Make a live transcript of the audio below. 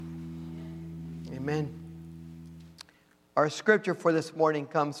Amen. Our scripture for this morning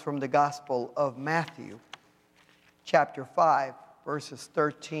comes from the Gospel of Matthew, chapter 5, verses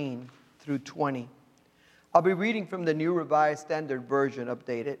 13 through 20. I'll be reading from the New Revised Standard Version,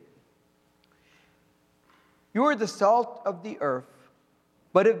 updated. You are the salt of the earth,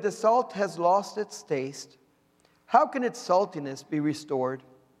 but if the salt has lost its taste, how can its saltiness be restored?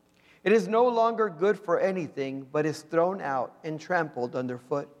 It is no longer good for anything, but is thrown out and trampled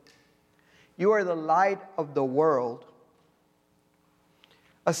underfoot. You are the light of the world.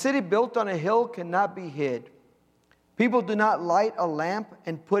 A city built on a hill cannot be hid. People do not light a lamp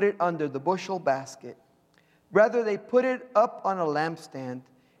and put it under the bushel basket. Rather, they put it up on a lampstand,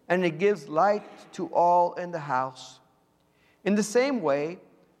 and it gives light to all in the house. In the same way,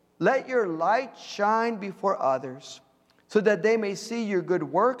 let your light shine before others, so that they may see your good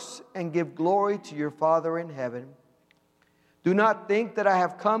works and give glory to your Father in heaven. Do not think that I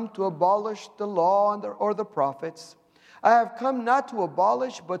have come to abolish the law or the prophets. I have come not to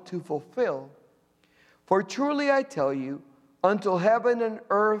abolish, but to fulfill. For truly I tell you, until heaven and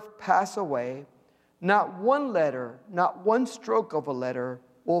earth pass away, not one letter, not one stroke of a letter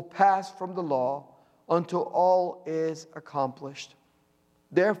will pass from the law until all is accomplished.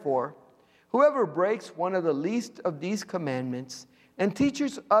 Therefore, whoever breaks one of the least of these commandments and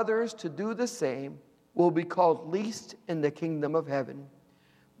teaches others to do the same will be called least in the kingdom of heaven.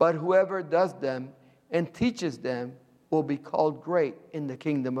 But whoever does them and teaches them will be called great in the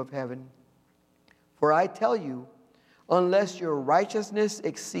kingdom of heaven. For I tell you, unless your righteousness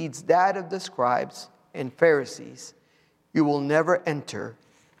exceeds that of the scribes and Pharisees, you will never enter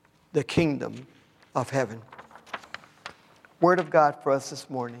the kingdom of heaven. Word of God for us this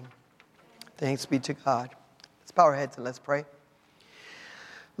morning. Thanks be to God. Let's bow our heads and let's pray.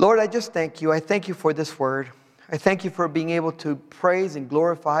 Lord, I just thank you. I thank you for this word. I thank you for being able to praise and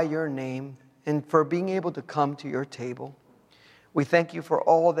glorify your name and for being able to come to your table. We thank you for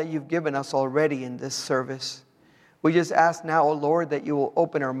all that you've given us already in this service. We just ask now, O Lord, that you will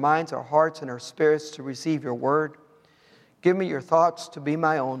open our minds, our hearts, and our spirits to receive your word. Give me your thoughts to be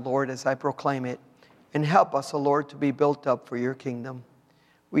my own, Lord, as I proclaim it. And help us, O Lord, to be built up for your kingdom.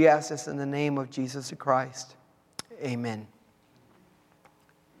 We ask this in the name of Jesus Christ. Amen.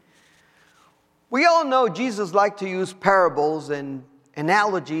 We all know Jesus liked to use parables and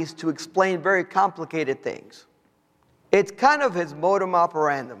analogies to explain very complicated things. It's kind of his modus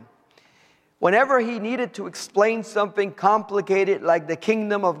operandi. Whenever he needed to explain something complicated like the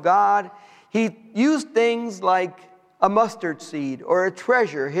kingdom of God, he used things like a mustard seed or a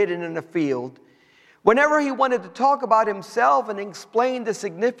treasure hidden in a field. Whenever he wanted to talk about himself and explain the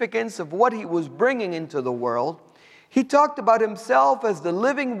significance of what he was bringing into the world, he talked about himself as the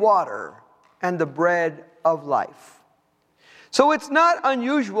living water and the bread of life. So it's not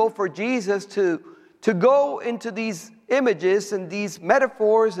unusual for Jesus to go into these images and these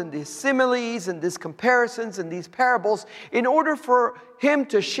metaphors and these similes and these comparisons and these parables in order for him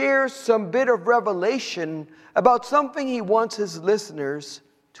to share some bit of revelation about something he wants his listeners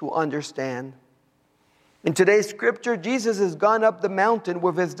to understand. In today's scripture, Jesus has gone up the mountain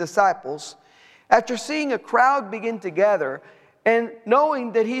with his disciples after seeing a crowd begin to gather and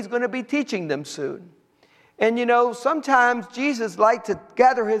knowing that he's going to be teaching them soon. And you know, sometimes Jesus liked to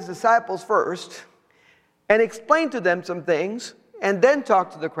gather his disciples first and explain to them some things and then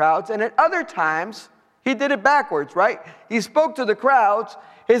talk to the crowds. And at other times, he did it backwards, right? He spoke to the crowds.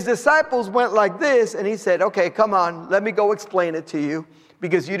 His disciples went like this, and he said, okay, come on, let me go explain it to you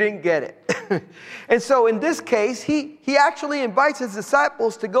because you didn't get it. And so in this case, he actually invites his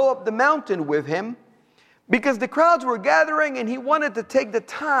disciples to go up the mountain with him because the crowds were gathering and he wanted to take the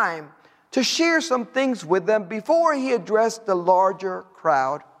time to share some things with them before he addressed the larger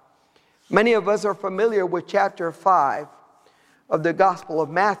crowd. Many of us are familiar with chapter 5 of the Gospel of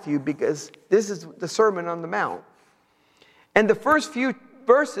Matthew because this is the Sermon on the Mount. And the first few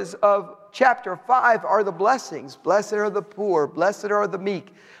verses of chapter 5 are the blessings. Blessed are the poor, blessed are the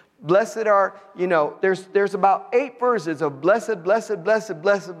meek, blessed are, there's about 8 verses of blessed, blessed, blessed,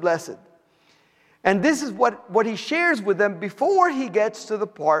 blessed, blessed. And this is what he shares with them before he gets to the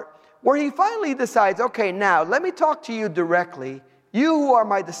part where he finally decides, okay, now let me talk to you directly. You who are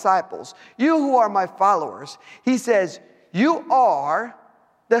my disciples, you who are my followers. He says, you are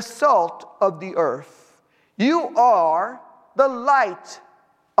the salt of the earth. You are the light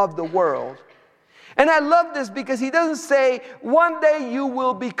of the world. And I love this because he doesn't say, one day you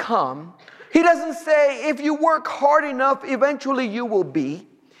will become. He doesn't say, if you work hard enough, eventually you will be.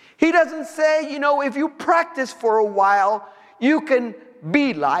 He doesn't say, if you practice for a while, you can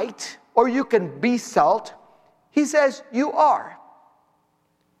be light or you can be salt. He says, you are.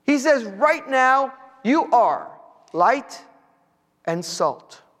 He says, right now, you are light and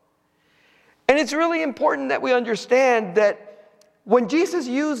salt. And it's really important that we understand that when Jesus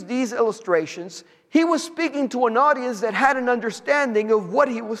used these illustrations, he was speaking to an audience that had an understanding of what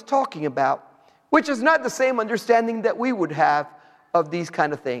he was talking about, which is not the same understanding that we would have of these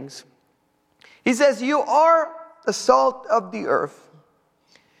kind of things. He says, you are the salt of the earth.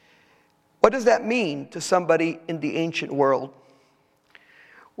 What does that mean to somebody in the ancient world?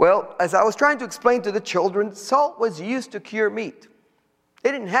 Well, as I was trying to explain to the children, salt was used to cure meat.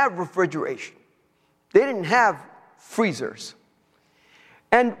 They didn't have refrigeration. They didn't have freezers.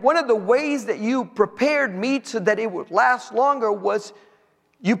 And one of the ways that you prepared meat so that it would last longer was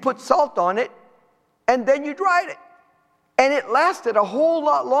you put salt on it and then you dried it. And it lasted a whole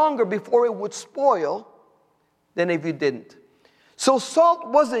lot longer before it would spoil than if you didn't. So salt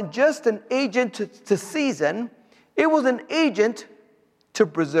wasn't just an agent to season, it was an agent to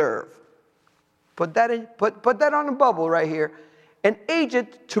preserve. Put that on a bubble right here. An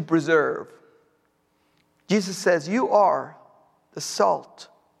agent to preserve. Jesus says, you are the salt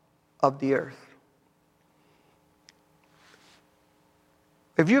of the earth.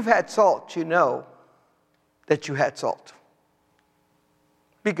 If you've had salt, you know that you had salt,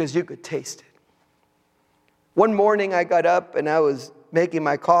 because you could taste it. One morning I got up and I was making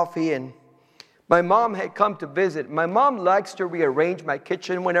my coffee, and my mom had come to visit. My mom likes to rearrange my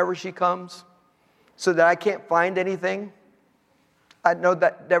kitchen whenever she comes so that I can't find anything. I know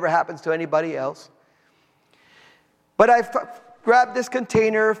that never happens to anybody else. But I grabbed this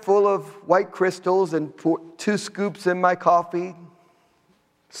container full of white crystals and put 2 scoops in my coffee,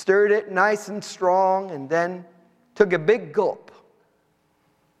 stirred it nice and strong, and then took a big gulp.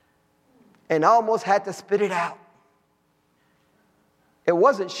 And almost had to spit it out. It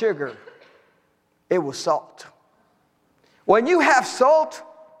wasn't sugar. It was salt. When you have salt,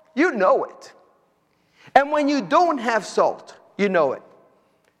 you know it. And when you don't have salt, you know it.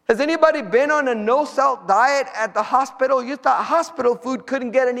 Has anybody been on a no-salt diet at the hospital? You thought hospital food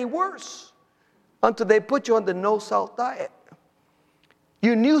couldn't get any worse until they put you on the no-salt diet.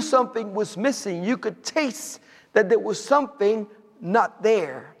 You knew something was missing. You could taste that there was something not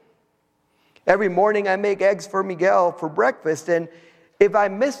there. Every morning I make eggs for Miguel for breakfast, and if I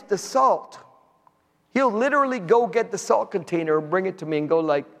miss the salt, he'll literally go get the salt container and bring it to me and go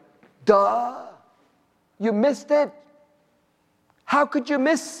like, duh, you missed it? How could you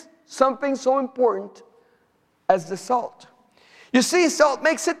miss something so important as the salt? You see, salt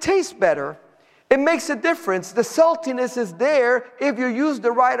makes it taste better. It makes a difference. The saltiness is there if you use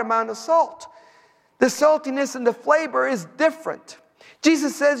the right amount of salt. The saltiness and the flavor is different.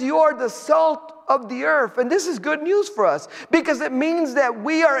 Jesus says you are the salt of the earth. And this is good news for us because it means that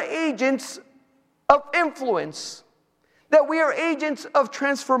we are agents of influence, that we are agents of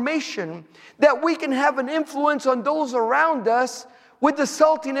transformation, that we can have an influence on those around us with the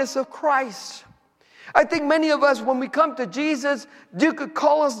saltiness of Christ. I think many of us, when we come to Jesus, you could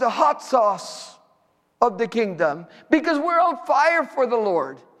call us the hot sauce of the kingdom because we're on fire for the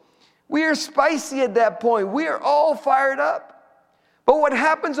Lord. We are spicy at that point. We are all fired up. But what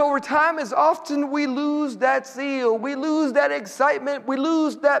happens over time is often we lose that zeal, we lose that excitement, we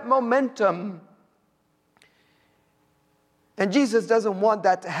lose that momentum. And Jesus doesn't want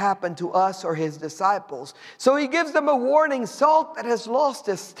that to happen to us or his disciples. So he gives them a warning. Salt that has lost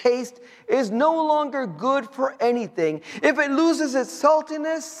its taste is no longer good for anything. If it loses its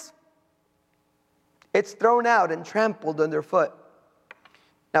saltiness, it's thrown out and trampled underfoot.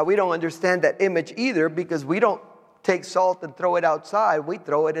 Now, we don't understand that image either because we don't take salt and throw it outside. We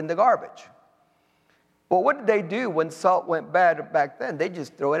throw it in the garbage. Well, what did they do when salt went bad back then? They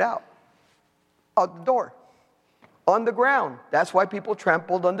just throw it out the door. On the ground. That's why people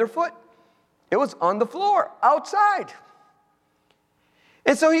trampled underfoot. It was on the floor, outside.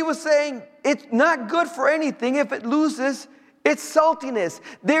 And so he was saying, it's not good for anything if it loses its saltiness.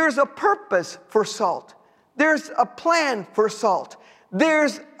 There's a purpose for salt. There's a plan for salt.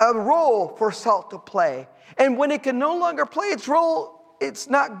 There's a role for salt to play. And when it can no longer play its role, it's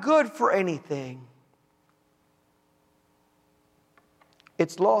not good for anything.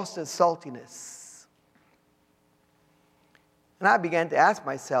 It's lost its saltiness. And I began to ask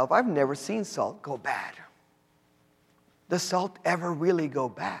myself, I've never seen salt go bad. Does salt ever really go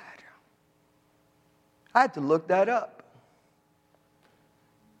bad? I had to look that up.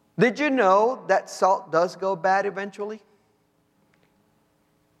 Did you know that salt does go bad eventually?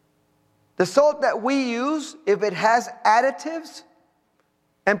 The salt that we use, if it has additives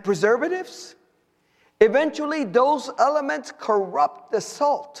and preservatives, eventually those elements corrupt the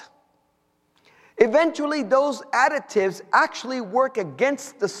salt. eventually those additives actually work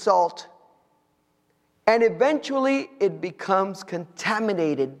against the salt, and eventually it becomes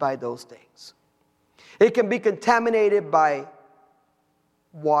contaminated by those things. It can be contaminated by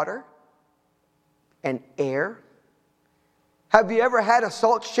water and air. Have you ever had a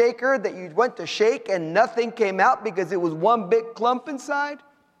salt shaker that you went to shake and nothing came out because it was one big clump inside?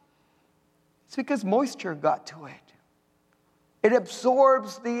 It's because moisture got to it. It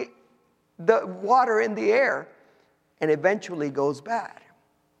absorbs the water in the air and eventually goes bad.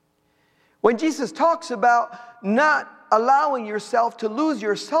 When Jesus talks about not allowing yourself to lose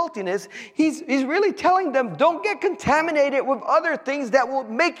your saltiness, he's really telling them, don't get contaminated with other things that will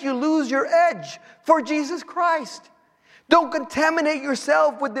make you lose your edge for Jesus Christ. Don't contaminate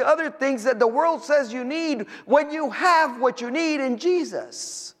yourself with the other things that the world says you need when you have what you need in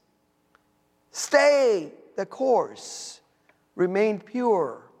Jesus. Stay the course. Remain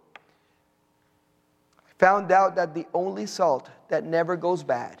pure. I found out that the only salt that never goes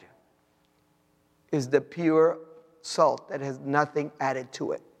bad is the pure salt that has nothing added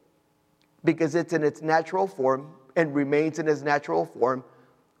to it, because it's in its natural form and remains in its natural form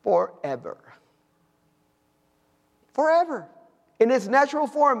forever. Forever. In its natural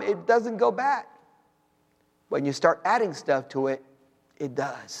form, it doesn't go bad. When you start adding stuff to it, it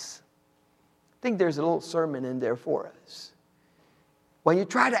does. I think there's a little sermon in there for us. When you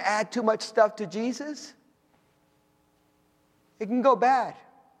try to add too much stuff to Jesus, it can go bad,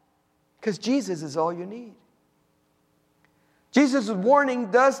 because Jesus is all you need. Jesus' warning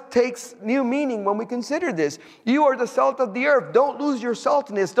does take new meaning when we consider this. You are the salt of the earth. Don't lose your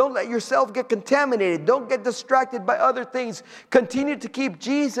saltiness. Don't let yourself get contaminated. Don't get distracted by other things. Continue to keep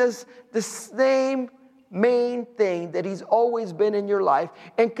Jesus the same main thing that he's always been in your life,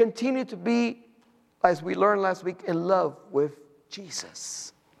 and continue to be, as we learned last week, in love with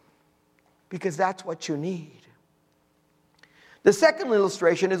Jesus, because that's what you need. The second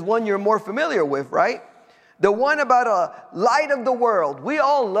illustration is one you're more familiar with, right? The one about a light of the world. We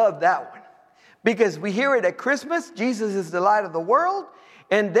all love that one because we hear it at Christmas. Jesus is the light of the world.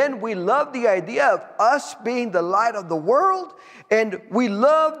 And then we love the idea of us being the light of the world. And we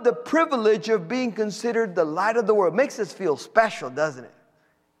love the privilege of being considered the light of the world. It makes us feel special, doesn't it?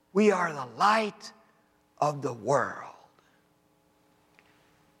 We are the light of the world.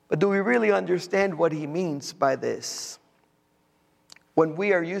 But do we really understand what he means by this? When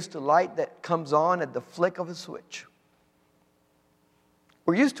we are used to light that comes on at the flick of a switch.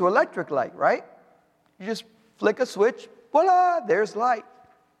 We're used to electric light, right? You just flick a switch, voila, there's light.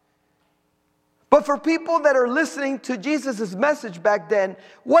 But for people that are listening to Jesus' message back then,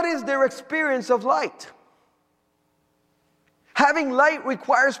 what is their experience of light? Having light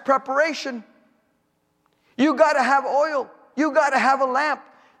requires preparation. You got to have oil. You got to have a lamp.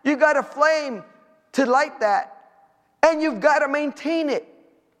 You got a flame to light that. And you've got to maintain it.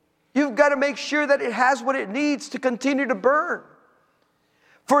 You've got to make sure that it has what it needs to continue to burn.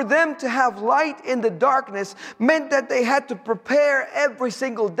 For them to have light in the darkness meant that they had to prepare every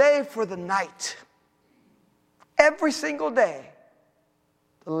single day for the night. Every single day,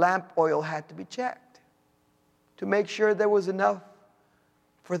 the lamp oil had to be checked to make sure there was enough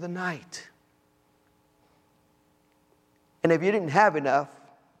for the night. And if you didn't have enough,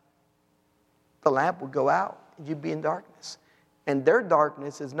 the lamp would go out. You'd be in darkness. And their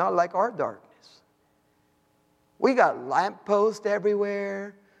darkness is not like our darkness. We got lampposts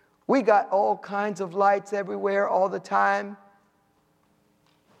everywhere. We got all kinds of lights everywhere all the time.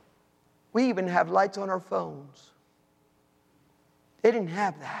 We even have lights on our phones. They didn't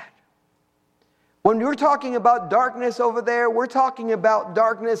have that. When we're talking about darkness over there, we're talking about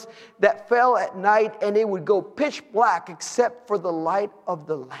darkness that fell at night and it would go pitch black except for the light of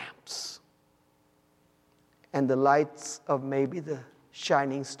the lamps. And the lights of maybe the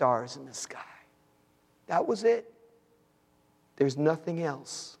shining stars in the sky. That was it. There's nothing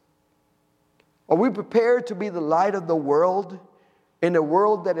else. Are we prepared to be the light of the world in a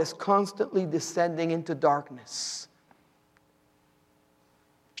world that is constantly descending into darkness?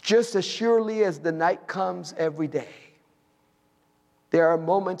 Just as surely as the night comes every day, there are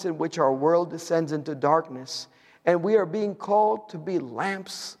moments in which our world descends into darkness, and we are being called to be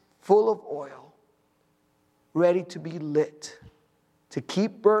lamps full of oil, ready to be lit, to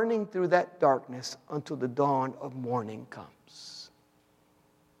keep burning through that darkness until the dawn of morning comes.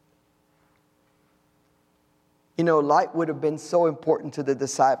 You know, light would have been so important to the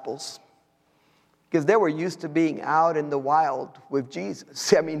disciples because they were used to being out in the wild with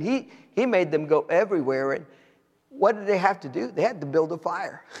Jesus. I mean, he made them go everywhere. And what did they have to do? They had to build a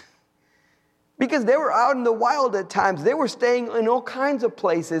fire. Because they were out in the wild at times. They were staying in all kinds of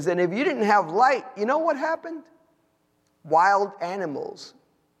places. And if you didn't have light, you know what happened? Wild animals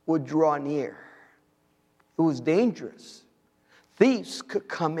would draw near. It was dangerous. Thieves could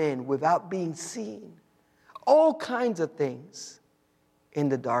come in without being seen. All kinds of things in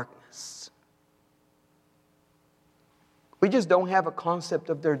the darkness. We just don't have a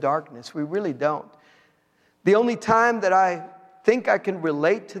concept of their darkness. We really don't. The only time that I think I can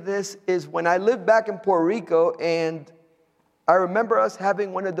relate to this is when I lived back in Puerto Rico, and I remember us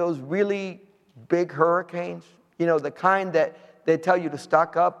having one of those really big hurricanes, you know, the kind that they tell you to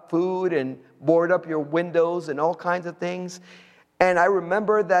stock up food and board up your windows and all kinds of things. And I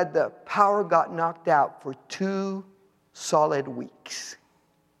remember that the power got knocked out for 2 solid weeks.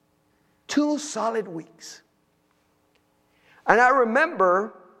 2 solid weeks. And I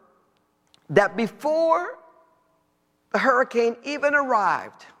remember that before the hurricane even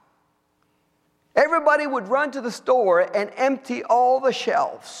arrived, everybody would run to the store and empty all the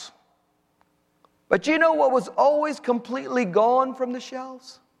shelves. But you know what was always completely gone from the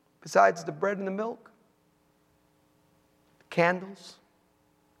shelves, besides the bread and the milk? The candles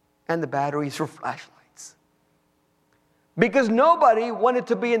and the batteries for flashlights. Because nobody wanted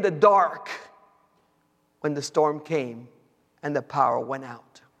to be in the dark when the storm came and the power went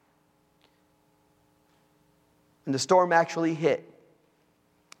out. When the storm actually hit,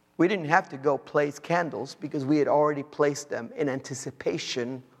 we didn't have to go place candles because we had already placed them in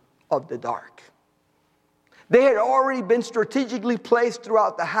anticipation of the dark. They had already been strategically placed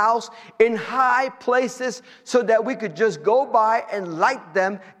throughout the house in high places so that we could just go by and light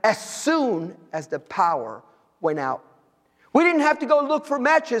them as soon as the power went out. We didn't have to go look for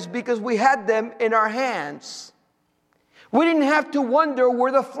matches because we had them in our hands. We didn't have to wonder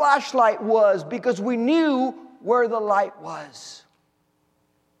where the flashlight was because we knew where the light was.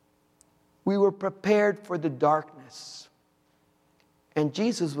 We were prepared for the darkness. And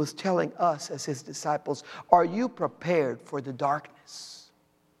Jesus was telling us as his disciples, are you prepared for the darkness?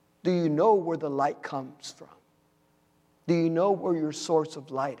 Do you know where the light comes from? Do you know where your source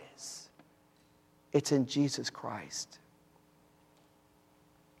of light is? It's in Jesus Christ.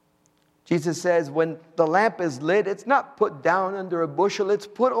 Jesus says when the lamp is lit, it's not put down under a bushel, it's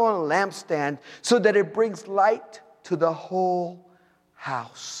put on a lampstand so that it brings light to the whole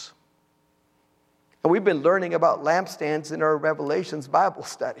house. And we've been learning about lampstands in our Revelations Bible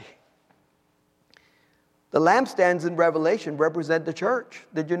study. The lampstands in Revelation represent the church.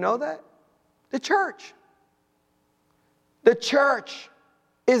 Did you know that? The church. The church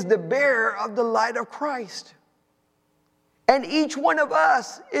is the bearer of the light of Christ. And each one of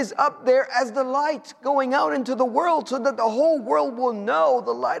us is up there as the light going out into the world so that the whole world will know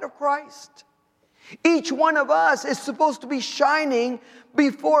the light of Christ. Each one of us is supposed to be shining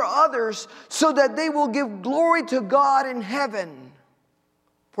before others so that they will give glory to God in heaven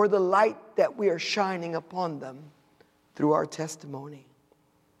for the light that we are shining upon them through our testimony.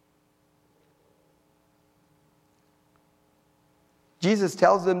 Jesus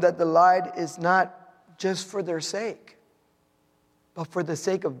tells them that the light is not just for their sake, but for the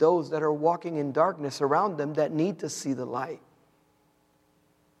sake of those that are walking in darkness around them that need to see the light.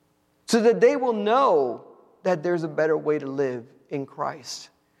 So that they will know that there's a better way to live in Christ.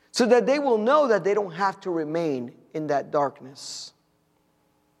 So that they will know that they don't have to remain in that darkness.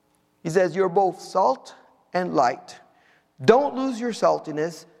 He says, you're both salt and light. Don't lose your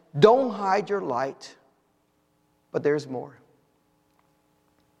saltiness. Don't hide your light. But there's more.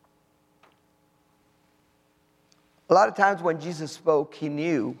 A lot of times when Jesus spoke, he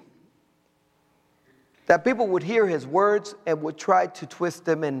knew that people would hear his words and would try to twist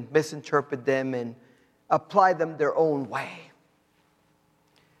them and misinterpret them and apply them their own way.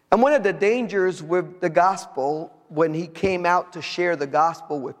 And one of the dangers with the gospel, when he came out to share the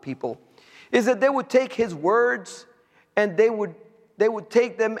gospel with people, is that they would take his words and they would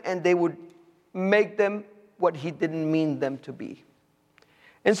take them and they would make them what he didn't mean them to be.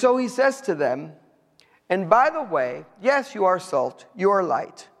 And so he says to them, and by the way, yes, you are salt, you are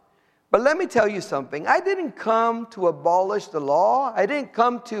light. But let me tell you something. I didn't come to abolish the law. I didn't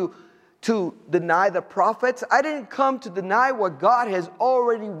come to deny the prophets. I didn't come to deny what God has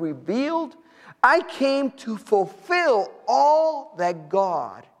already revealed. I came to fulfill all that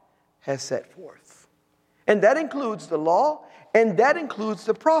God has set forth. And that includes the law, and that includes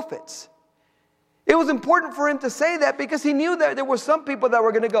the prophets. It was important for him to say that because he knew that there were some people that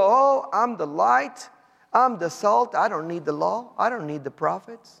were going to go, oh, I'm the light, I'm the salt, I don't need the law, I don't need the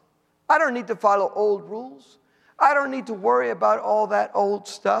prophets. I don't need to follow old rules. I don't need to worry about all that old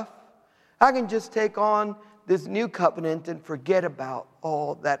stuff. I can just take on this new covenant and forget about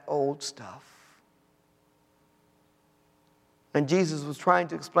all that old stuff. And Jesus was trying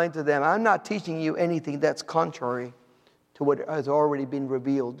to explain to them, I'm not teaching you anything that's contrary to what has already been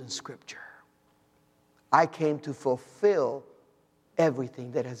revealed in Scripture. I came to fulfill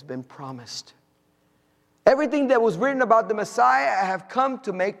everything that has been promised. Everything that was written about the Messiah, I have come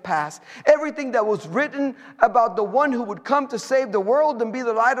to make pass. Everything that was written about the one who would come to save the world and be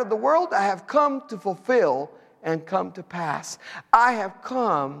the light of the world, I have come to fulfill and come to pass. I have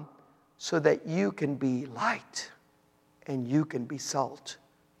come so that you can be light and you can be salt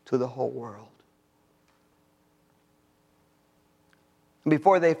to the whole world.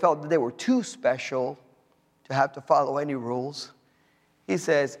 Before they felt that they were too special to have to follow any rules, he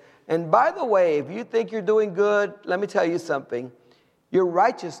says, and by the way, if you think you're doing good, let me tell you something. Your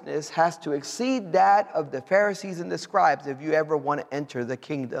righteousness has to exceed that of the Pharisees and the scribes if you ever want to enter the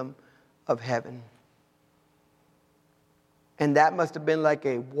kingdom of heaven. And that must have been like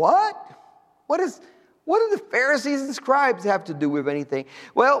a, what? What do the Pharisees and scribes have to do with anything?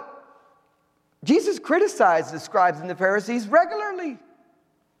 Well, Jesus criticized the scribes and the Pharisees regularly.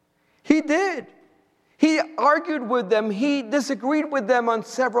 He did. He argued with them. He disagreed with them on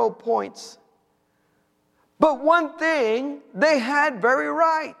several points. But one thing they had very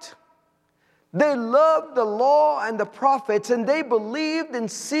right. They loved the law and the prophets, and they believed in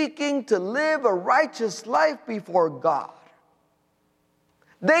seeking to live a righteous life before God.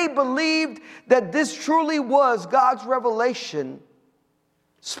 They believed that this truly was God's revelation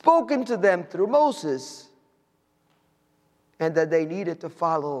spoken to them through Moses, and that they needed to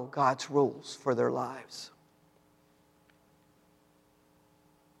follow God's rules for their lives.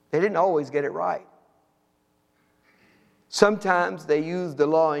 They didn't always get it right. Sometimes they used the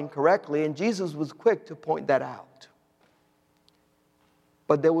law incorrectly, and Jesus was quick to point that out.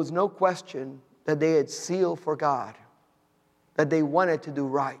 But there was no question that they had zeal for God, that they wanted to do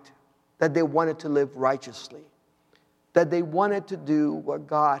right, that they wanted to live righteously, that they wanted to do what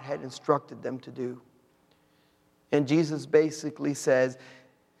God had instructed them to do. And Jesus basically says,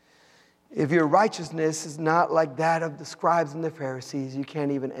 if your righteousness is not like that of the scribes and the Pharisees, you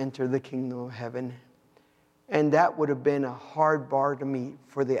can't even enter the kingdom of heaven. And that would have been a hard bar to meet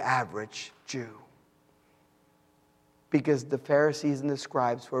for the average Jew, because the Pharisees and the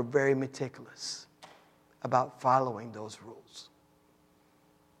scribes were very meticulous about following those rules.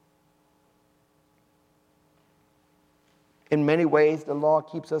 In many ways, the law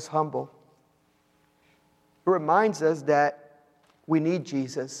keeps us humble. It reminds us that we need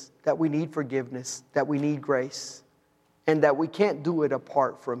Jesus, that we need forgiveness, that we need grace, and that we can't do it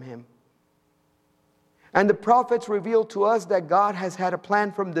apart from Him. And the prophets reveal to us that God has had a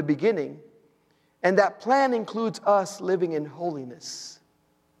plan from the beginning, and that plan includes us living in holiness,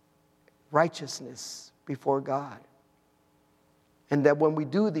 righteousness before God. And that when we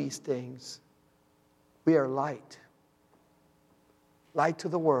do these things, we are light to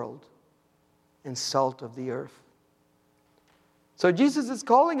the world, and salt of the earth. So Jesus is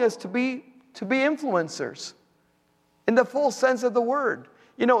calling us to be influencers in the full sense of the word.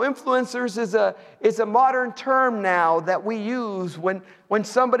 You know, influencers is a modern term now that we use when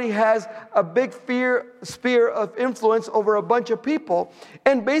somebody has a big sphere of influence over a bunch of people.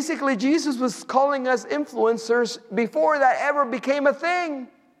 And basically Jesus was calling us influencers before that ever became a thing.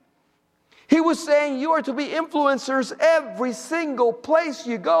 He was saying you are to be influencers every single place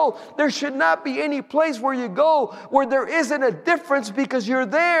you go. There should not be any place where you go where there isn't a difference, because you're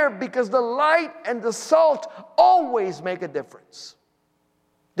there because the light and the salt always make a difference.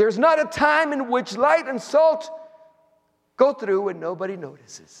 There's not a time in which light and salt go through and nobody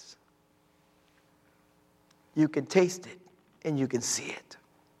notices. You can taste it and you can see it.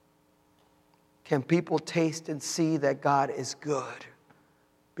 Can people taste and see that God is good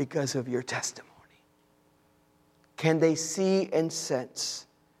because of your testimony? Can they see and sense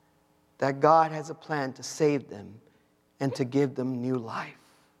that God has a plan to save them and to give them new life?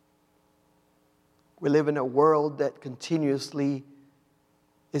 We live in a world that continuously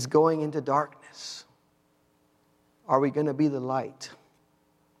is going into darkness. Are we going to be the light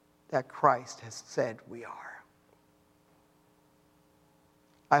that Christ has said we are?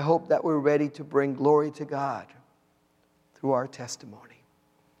 I hope that we're ready to bring glory to God through our testimony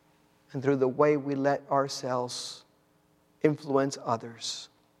and through the way we let ourselves influence others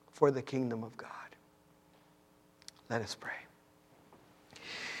for the kingdom of God. Let us pray.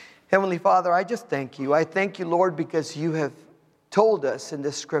 Heavenly Father, I just thank you. I thank you, Lord, because you have told us in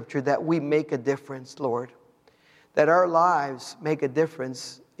this scripture that we make a difference, Lord, that our lives make a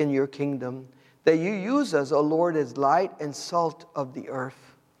difference in your kingdom, that you use us, O Lord, as light and salt of the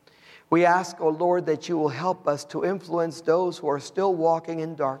earth. We ask, O Lord, that you will help us to influence those who are still walking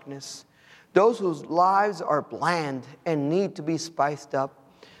in darkness, those whose lives are bland and need to be spiced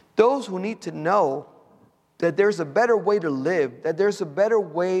up, those who need to know that there's a better way to live, that there's a better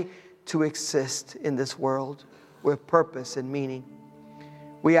way to exist in this world with purpose and meaning.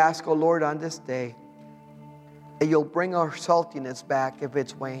 We ask, oh Lord, on this day, that you'll bring our saltiness back if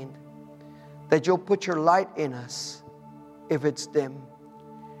it's waned, that you'll put your light in us if it's dim,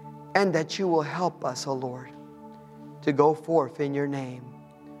 and that you will help us, oh Lord, to go forth in your name,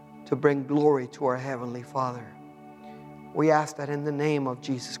 to bring glory to our Heavenly Father. We ask that in the name of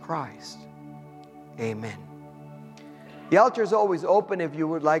Jesus Christ. Amen. The altar is always open if you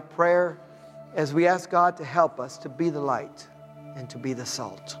would like prayer, as we ask God to help us to be the light and to be the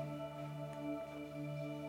salt.